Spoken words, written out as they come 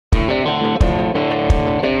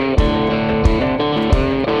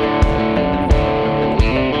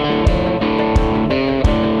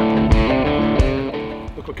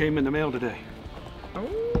mail today. Oh.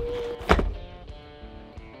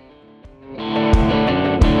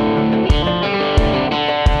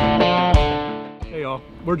 Hey y'all,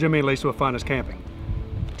 we're Jimmy and Lisa with FindUsCamping.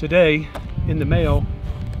 Today, in the mail,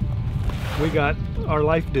 we got our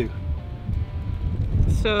LifeDoo.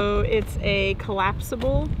 So it's a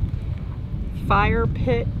collapsible fire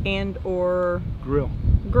pit and or Grill.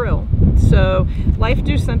 So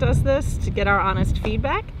LifeDoo sent us this to get our honest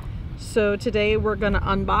feedback. So today we're gonna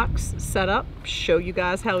unbox, set up, show you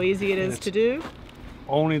guys how easy it is to do.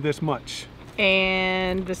 Only this much.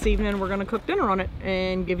 And this evening we're gonna cook dinner on it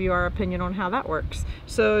and give you our opinion on how that works.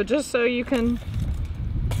 So just so you can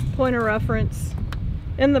point of reference,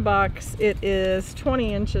 in the box it is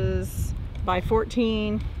 20 inches by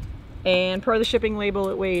 14, and per the shipping label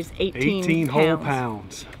it weighs 18 whole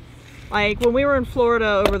pounds. Like when we were in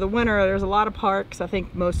Florida over the winter, there's a lot of parks, I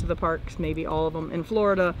think most of the parks, maybe all of them in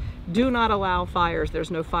Florida, do not allow fires.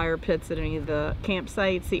 There's no fire pits at any of the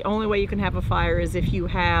campsites. The only way you can have a fire is if you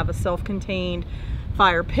have a self-contained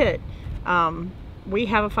fire pit. We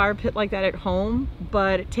have a fire pit like that at home,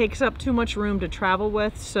 but it takes up too much room to travel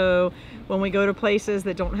with. So when we go to places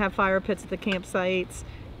that don't have fire pits at the campsites,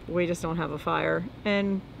 we just don't have a fire.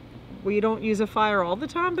 And we don't use a fire all the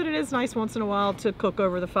time, but it is nice once in a while to cook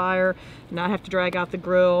over the fire, not have to drag out the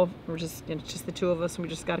grill. We're just, it's just the two of us, and we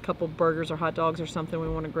just got a couple burgers or hot dogs or something we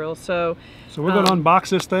want to grill. So we're going to unbox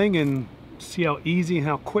this thing and see how easy and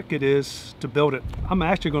how quick it is to build it. I'm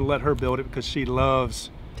actually going to let her build it because she loves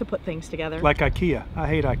to put things together. Like IKEA. I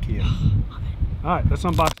hate IKEA. All right, let's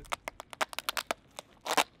unbox it.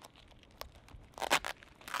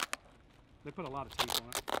 They put a lot of tape on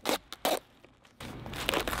it.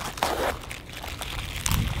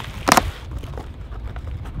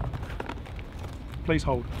 Please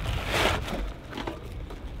hold.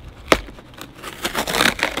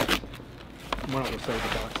 We're not going to save the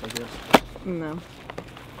box, I guess. No.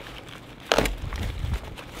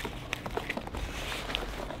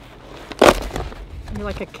 You're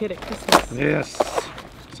like a kid at Christmas. Yes.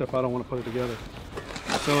 Except I don't want to put it together.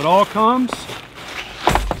 So it all comes.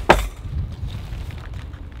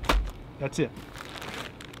 That's it.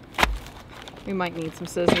 We might need some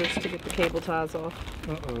scissors to get the cable ties off.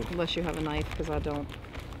 Uh-oh. Unless you have a knife, because I don't.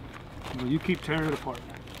 Well, you keep tearing it apart.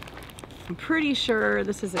 I'm pretty sure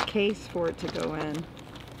this is a case for it to go in.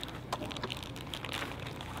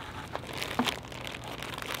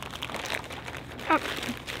 Oh.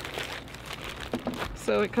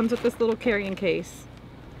 So it comes with this little carrying case,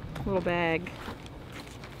 little bag.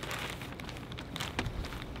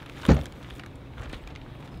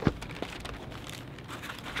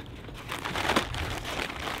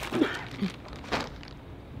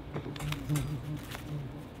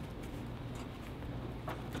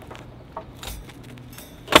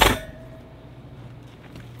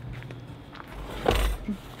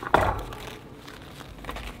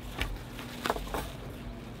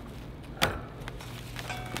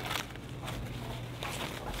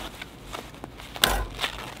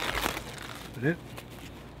 It?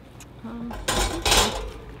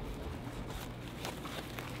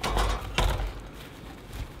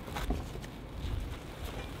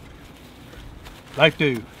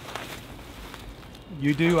 LifeDoo.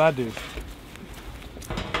 You do, I do.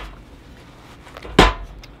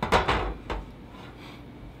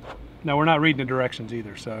 Now we're not reading the directions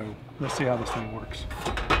either, so let's see how this thing works.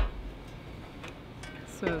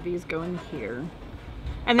 So these go in here.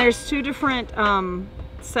 And there's two different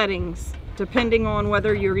settings depending on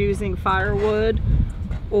whether you're using firewood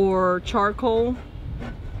or charcoal.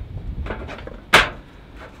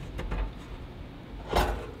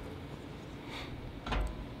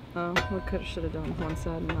 Oh, we should have done one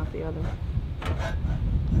side and not the other.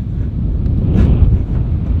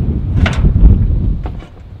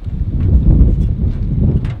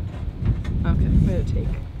 Okay, I'm going to take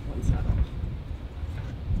one side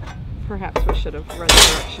off. Perhaps we should have read the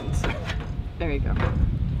directions. There you go.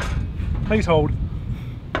 Please hold.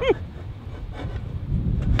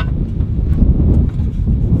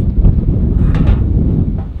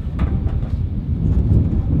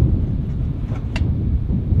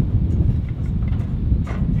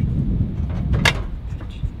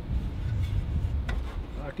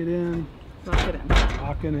 Lock it in. Lock it in.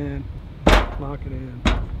 Lock it in. Lock it in.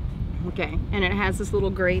 Okay, and it has this little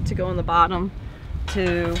grate to go on the bottom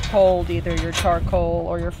to hold either your charcoal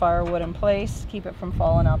or your firewood in place, keep it from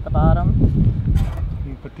falling out the bottom.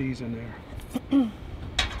 You can put these in there. You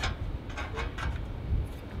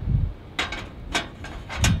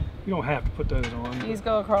don't have to put those on. These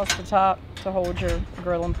go across the top to hold your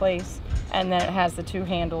grill in place, and then it has the two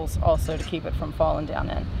handles also to keep it from falling down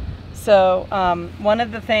in. So one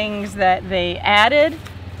of the things that they added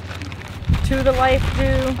to the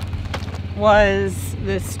LifeDoo was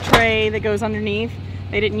this tray that goes underneath.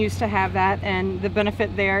 They didn't used to have that, and the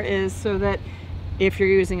benefit there is so that if you're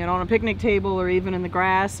using it on a picnic table or even in the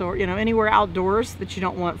grass or anywhere outdoors that you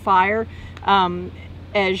don't want fire,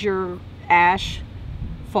 as your ash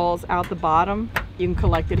falls out the bottom, you can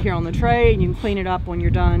collect it here on the tray and you can clean it up when you're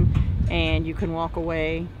done, and you can walk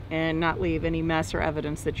away and not leave any mess or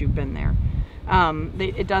evidence that you've been there.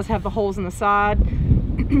 It does have the holes in the side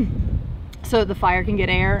so the fire can get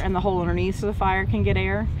air, and the hole underneath so the fire can get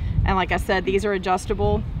air. And like I said, these are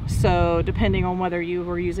adjustable, so depending on whether you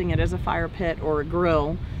were using it as a fire pit or a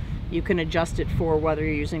grill, you can adjust it for whether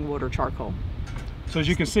you're using wood or charcoal. So as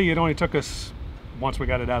you can see, it only took us, once we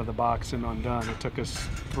got it out of the box and undone, it took us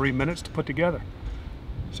 3 minutes to put together.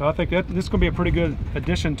 So I think that this is going to be a pretty good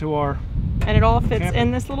addition to our And it all fits camping.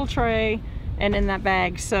 in this little tray and in that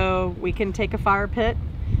bag, so we can take a fire pit.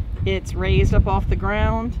 It's raised up off the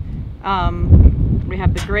ground. We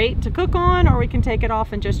have the grate to cook on, or we can take it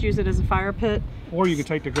off and just use it as a fire pit. Or you can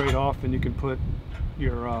take the grate off and you can put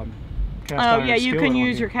your cast iron. Oh yeah, you skillet can on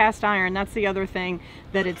use here. your cast iron. That's the other thing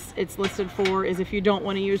that it's listed for, is if you don't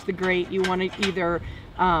want to use the grate, you want to either,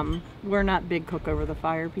 we're not big cook over the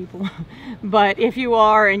fire people, but if you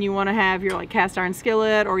are and you want to have your cast iron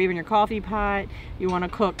skillet or even your coffee pot, you want to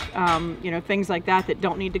cook things like that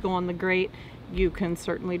don't need to go on the grate, you can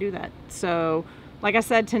certainly do that. So like I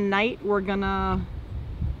said, tonight we're gonna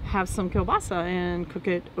have some kielbasa and cook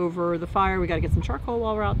it over the fire. We got to get some charcoal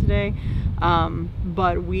while we're out today,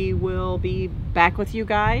 but we will be back with you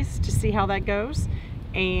guys to see how that goes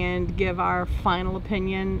and give our final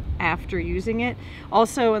opinion after using it.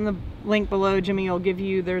 Also in the link below, Jimmy will give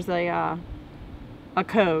you, there's a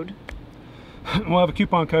code. We'll have a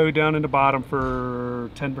coupon code down in the bottom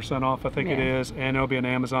for 10% off, I think it Yeah. is, and there'll be an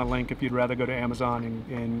Amazon link if you'd rather go to Amazon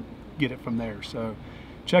and get it from there. So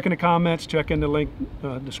check in the comments, check in the link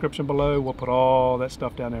description below. We'll put all that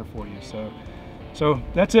stuff down there for you. So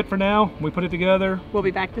that's it for now. We put it together. We'll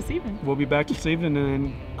be back this evening. We'll be back this evening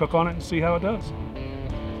and cook on it and see how it does.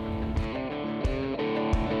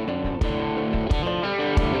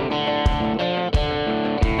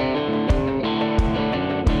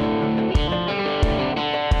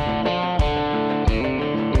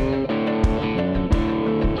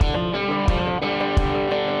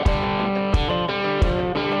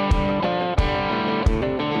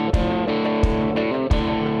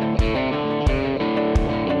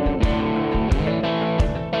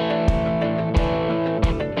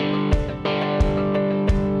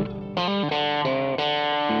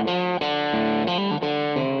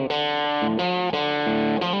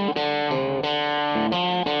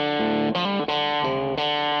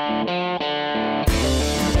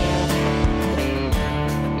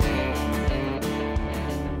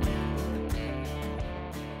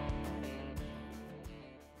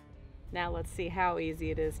 Now let's see how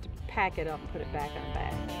easy it is to pack it up and put it back on the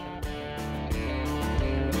bag.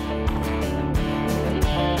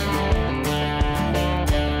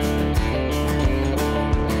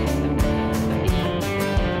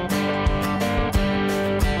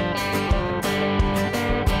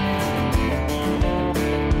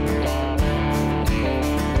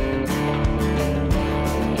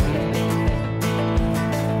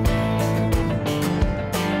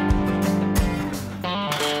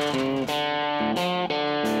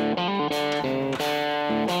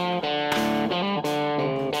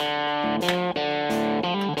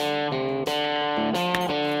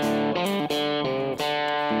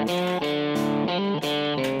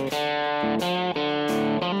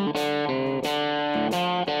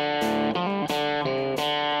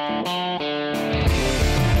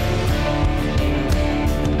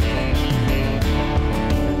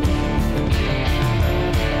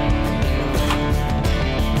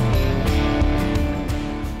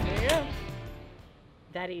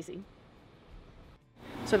 That easy.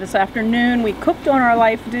 So this afternoon we cooked on our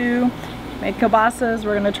LifeDoo, made kielbasas.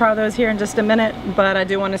 We're going to try those here in just a minute, but I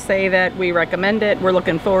do want to say that we recommend it. We're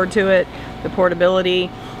looking forward to it, the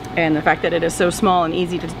portability and the fact that it is so small and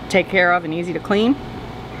easy to take care of and easy to clean.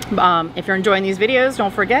 If you're enjoying these videos,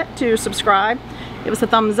 don't forget to subscribe, give us a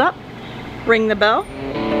thumbs up, ring the bell,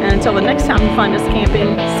 and until the next time you find us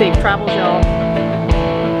camping, safe travels, y'all.